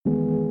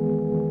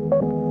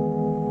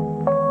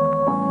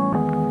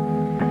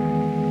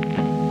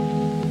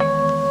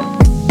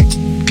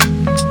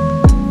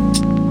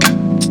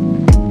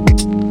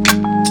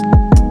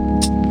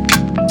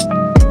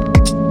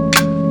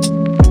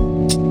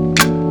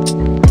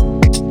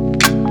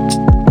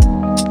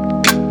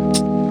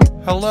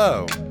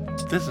Hello,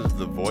 this is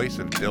the voice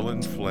of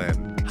Dylan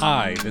Flynn.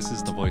 Hi, this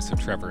is the voice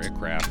of Trevor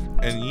Ickraft.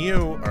 And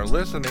you are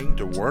listening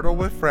to Wordle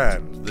with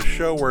Friends, the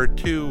show where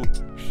two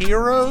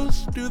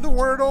heroes do the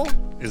Wordle.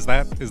 Is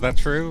that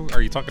true?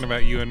 Are you talking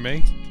about you and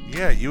me?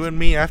 Yeah, you and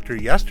me after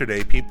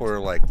yesterday, people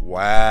are like,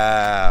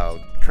 wow,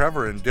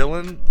 Trevor and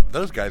Dylan,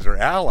 those guys are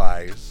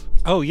allies.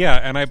 Oh, yeah,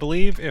 and I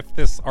believe if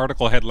this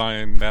article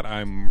headline that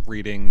I'm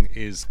reading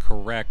is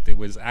correct, it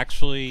was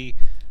actually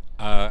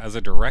as a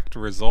direct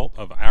result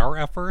of our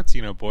efforts,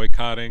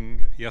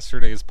 boycotting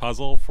yesterday's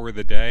puzzle for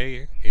the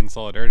day in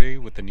solidarity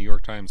with the New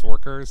York Times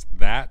workers,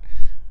 that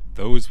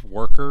those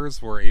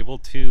workers were able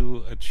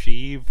to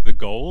achieve the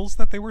goals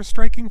that they were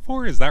striking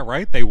for. Is that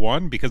right? They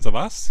won because of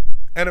us?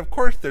 And of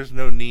course, there's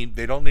no need,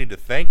 they don't need to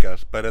thank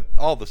us, but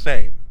all the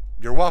same,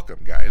 you're welcome,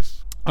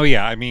 guys. Oh,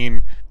 yeah, I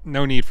mean,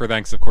 no need for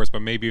thanks, of course,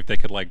 but maybe if they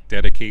could,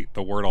 dedicate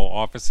the Wordle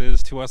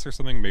offices to us or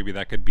something, maybe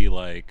that could be,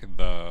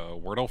 the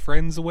Wordle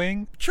Friends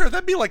wing? Sure,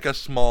 that'd be like a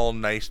small,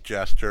 nice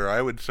gesture.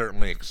 I would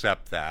certainly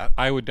accept that.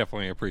 I would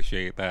definitely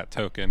appreciate that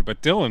token.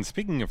 But Dylan,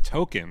 speaking of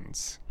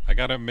tokens, I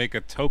gotta make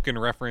a token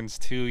reference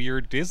to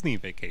your Disney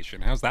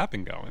vacation. How's that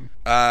been going?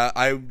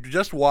 I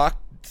just walked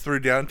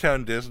through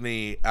downtown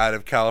Disney out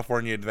of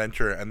California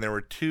Adventure, and there were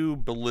two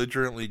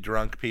belligerently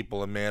drunk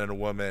people, a man and a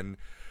woman,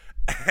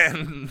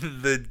 and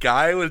the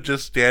guy was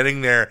just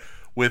standing there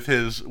with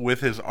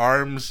his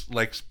arms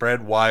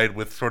spread wide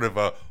with sort of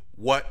a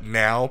what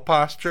now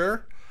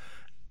posture,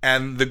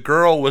 and the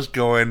girl was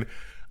going,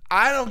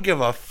 I don't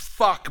give a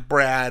fuck,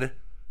 Brad.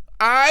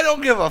 I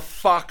don't give a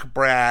fuck,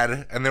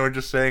 Brad. And they were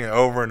just saying it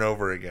over and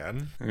over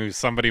again.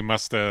 Somebody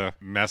must have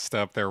messed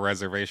up their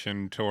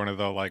reservation to one of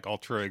the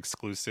ultra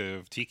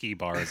exclusive tiki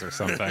bars or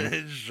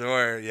something.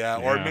 Sure, yeah.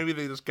 Or maybe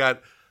they just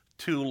got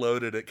too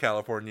loaded at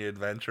California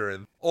Adventure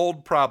and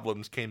old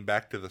problems came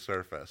back to the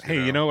surface.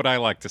 Hey, you know what I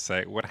like to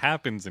say? What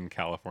happens in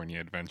California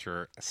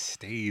Adventure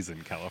stays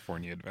in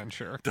California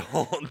Adventure.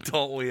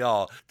 Don't we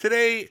all?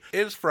 Today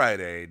is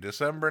Friday,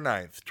 December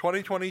 9th,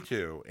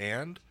 2022,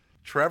 and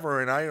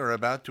Trevor and I are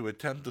about to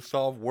attempt to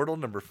solve Wordle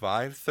number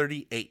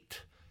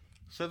 538.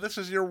 So this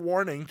is your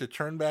warning to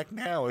turn back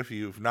now if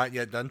you've not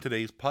yet done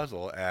today's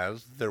puzzle,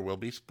 as there will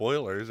be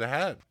spoilers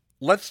ahead.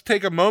 Let's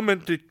take a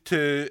moment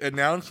to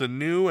announce a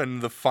new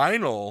and the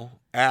final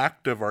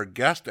act of our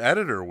guest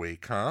editor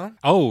week, huh?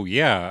 Oh,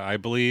 yeah. I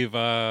believe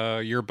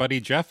your buddy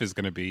Jeff is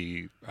going to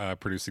be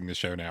producing the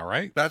show now,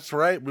 right? That's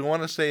right. We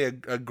want to say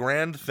a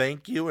grand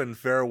thank you and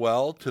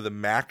farewell to the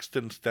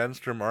Maxton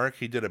Stenstrom arc.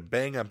 He did a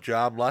bang-up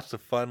job. Lots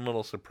of fun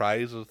little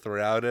surprises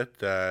throughout it.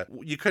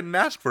 You couldn't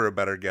ask for a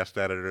better guest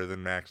editor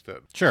than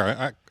Maxton.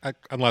 Sure,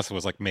 unless it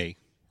was me,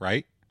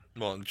 right?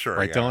 Well, sure,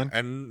 right, yeah. Dylan?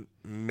 And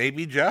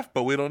maybe Jeff,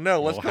 but we don't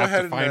know. Let's go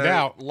ahead and find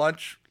out.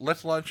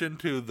 Let's launch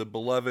into the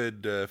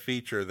beloved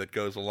feature that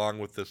goes along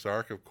with this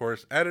arc. Of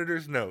course,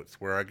 editor's notes,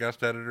 where our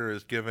guest editor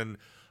is given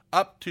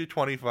up to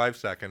 25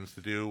 seconds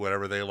to do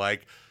whatever they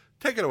like.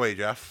 Take it away,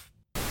 Jeff.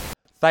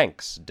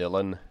 Thanks,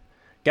 Dylan.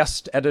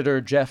 Guest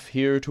editor Jeff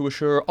here to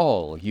assure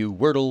all you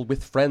Wordle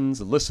with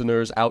Friends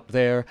listeners out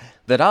there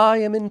that I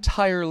am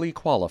entirely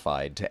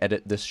qualified to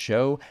edit this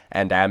show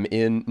and am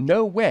in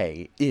no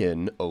way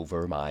in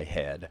over my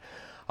head.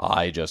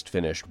 I just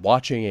finished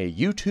watching a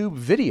YouTube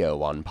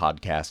video on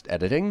podcast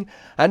editing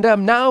and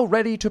am now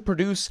ready to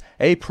produce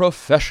a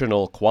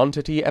professional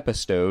quantity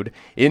episode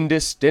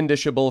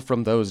indistinguishable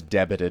from those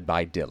debited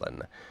by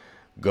Dylan.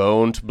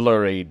 Gont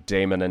blurry,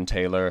 Damon and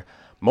Taylor.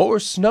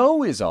 More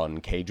snow is on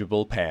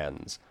cageable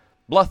pans.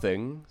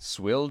 Bluffing,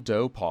 swill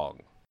do pong.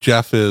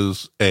 Jeff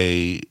is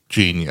a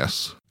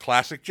genius.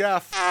 Classic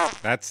Jeff.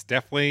 That's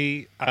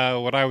definitely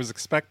what I was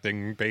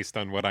expecting based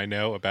on what I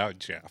know about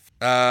Jeff.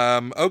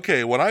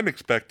 Okay, what I'm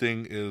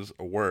expecting is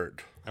a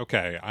word.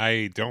 Okay,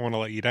 I don't want to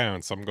let you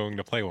down, so I'm going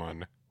to play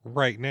one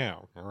right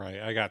now. All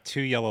right, I got 2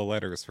 yellow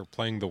letters for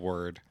playing the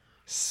word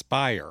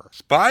spire.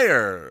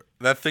 Spire!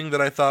 That thing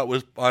that I thought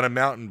was on a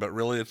mountain, but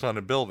really it's on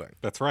a building.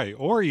 That's right.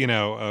 Or,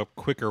 a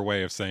quicker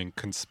way of saying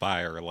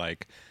conspire,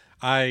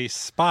 I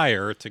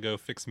spire to go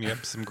fix me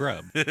up some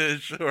grub.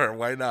 Sure,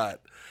 why not?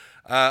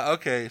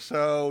 Okay,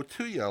 so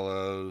 2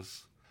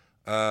 yellows.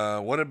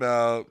 What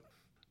about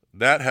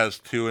that has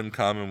 2 in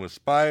common with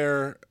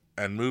spire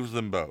and moves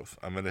them both?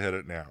 I'm going to hit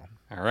it now.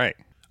 All right.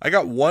 I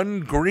got 1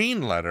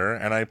 green letter,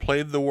 and I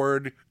played the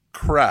word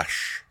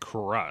crush.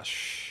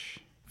 Crush.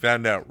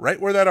 Found out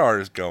right where that R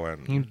is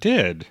going. You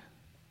did.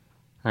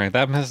 All right,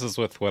 that messes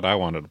with what I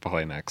wanted to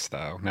play next,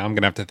 though. Now I'm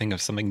going to have to think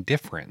of something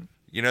different.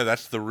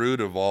 That's the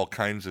root of all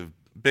kinds of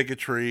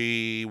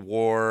bigotry,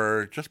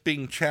 war, just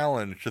being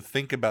challenged to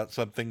think about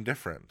something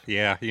different.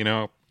 Yeah,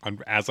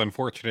 as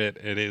unfortunate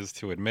it is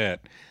to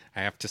admit,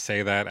 I have to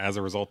say that as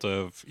a result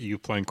of you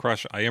playing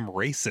Crush, I am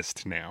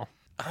racist now.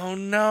 Oh,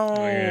 no.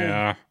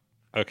 Yeah.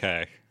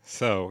 Okay,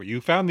 so you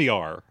found the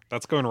R.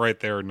 That's going right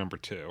there, number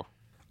 2.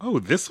 Oh,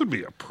 this would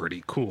be a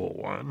pretty cool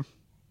one.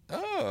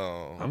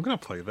 Oh. I'm going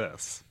to play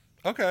this.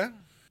 Okay.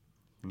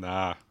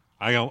 Nah.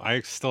 I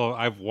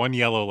have 1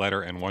 yellow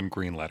letter and 1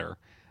 green letter.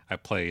 I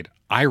played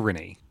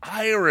irony.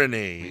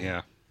 Irony.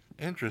 Yeah.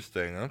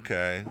 Interesting.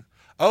 Okay.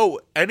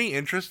 Oh, any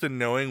interest in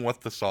knowing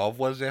what the solve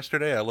was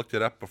yesterday? I looked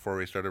it up before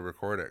we started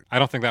recording. I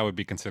don't think that would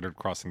be considered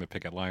crossing the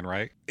picket line,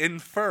 right?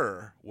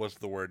 Infer was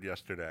the word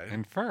yesterday.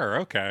 Infer,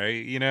 okay.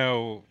 You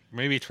know,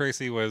 maybe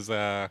Tracy was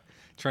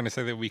trying to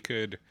say that we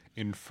could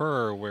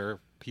infer where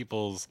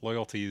people's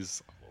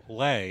loyalties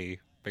lay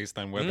based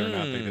on whether or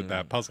not they did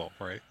that puzzle,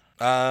 right?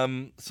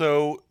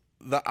 So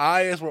the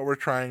I is what we're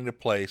trying to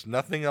place.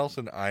 Nothing else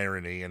in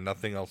irony and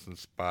nothing else in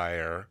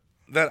spire.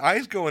 That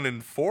I's going in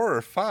 4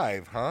 or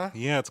 5, huh?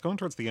 Yeah, it's going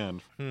towards the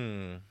end.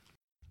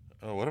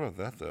 Oh, what about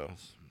that, though?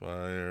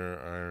 Spire,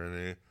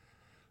 irony.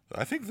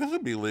 I think this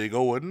would be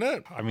legal, wouldn't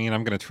it? I mean,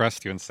 I'm going to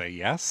trust you and say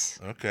yes.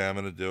 Okay, I'm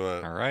going to do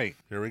it. All right.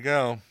 Here we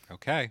go.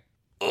 Okay.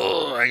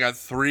 Ugh, I got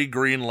 3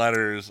 green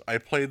letters. I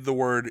played the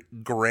word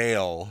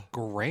grail.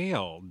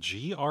 Grail.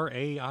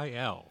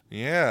 Grail.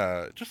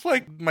 Yeah, just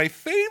like my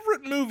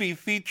favorite movie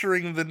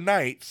featuring the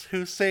knights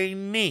who say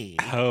knee.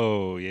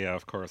 Oh, yeah,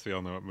 of course. We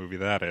all know what movie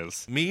that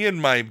is. Me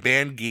and my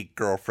band geek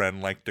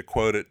girlfriend like to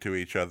quote it to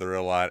each other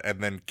a lot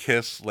and then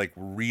kiss like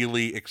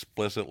really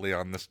explicitly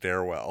on the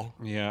stairwell.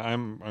 Yeah,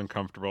 I'm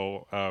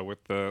uncomfortable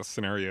with the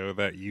scenario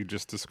that you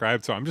just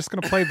described, so I'm just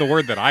going to play the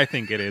word that I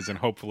think it is and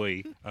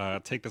hopefully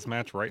take this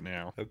match right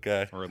now.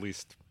 Okay. Or at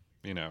least,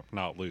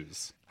 not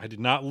lose. I did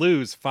not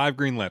lose 5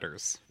 green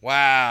letters.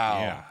 Wow.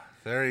 Yeah.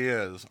 There he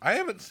is. I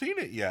haven't seen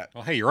it yet.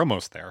 Well, hey, you're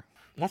almost there.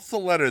 What's the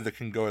letter that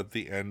can go at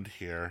the end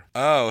here?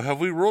 Oh, have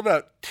we ruled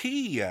out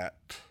T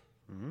yet?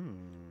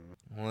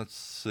 Let's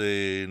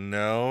see.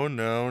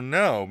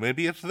 No.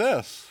 Maybe it's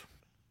this.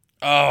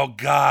 Oh,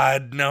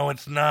 God. No,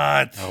 it's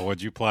not. Oh,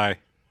 what'd you play?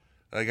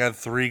 I got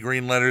 3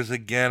 green letters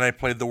again. I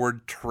played the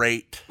word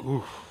trait.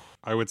 Ooh.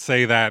 I would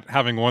say that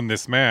having won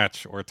this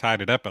match, or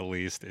tied it up at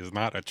least, is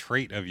not a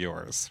trait of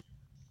yours.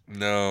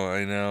 No,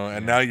 I know.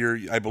 And now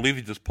I believe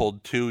you just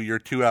pulled 2. You're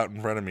 2 out in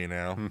front of me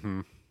now.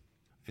 Mm-hmm.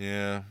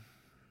 Yeah.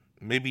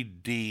 Maybe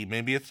D.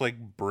 Maybe it's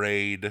like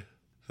braid.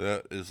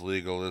 That is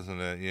legal, isn't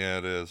it? Yeah,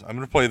 it is. I'm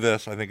going to play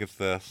this. I think it's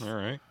this. All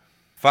right.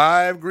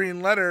 5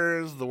 green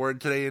letters. The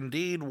word today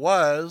indeed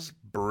was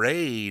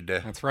braid.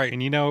 That's right.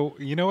 And you know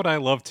what I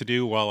love to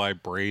do while I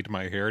braid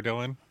my hair,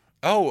 Dylan?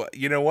 Oh,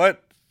 you know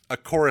what? A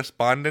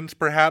correspondence,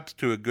 perhaps,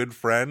 to a good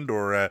friend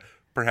or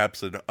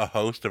perhaps a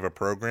host of a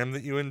program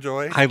that you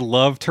enjoy? I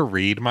love to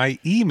read my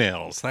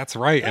emails. That's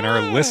right. And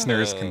our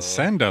listeners can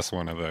send us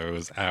one of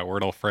those at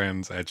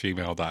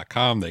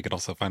wordlefriends@gmail.com. They could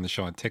also find the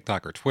show on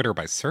TikTok or Twitter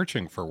by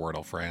searching for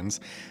Wordle Friends.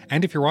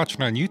 And if you're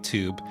watching on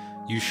YouTube,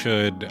 you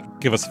should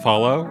give us a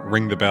follow,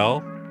 ring the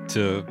bell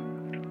to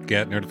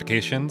get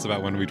notifications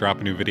about when we drop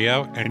a new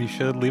video, and you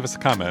should leave us a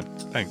comment.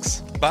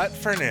 Thanks. But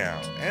for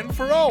now, and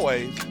for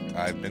always,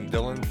 I've been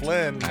Dylan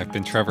Flynn. I've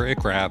been Trevor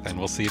Ickrath, and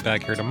we'll see you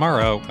back here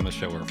tomorrow on the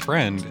show where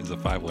friend is a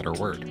 5-letter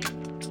word.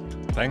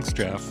 Thanks,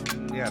 Jeff.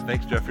 Yeah,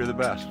 thanks, Jeff. You're the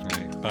best. All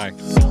right, bye.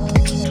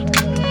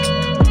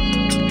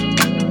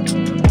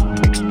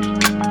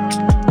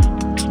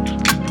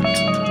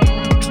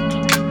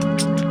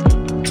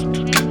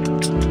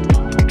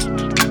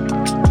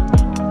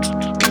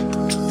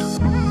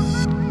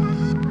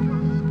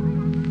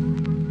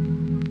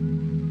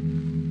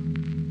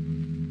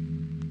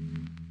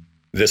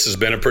 This has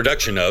been a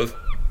production of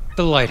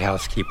The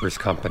Lighthouse Keepers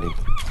Company.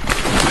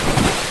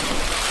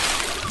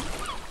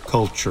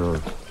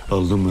 Culture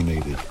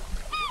illuminated.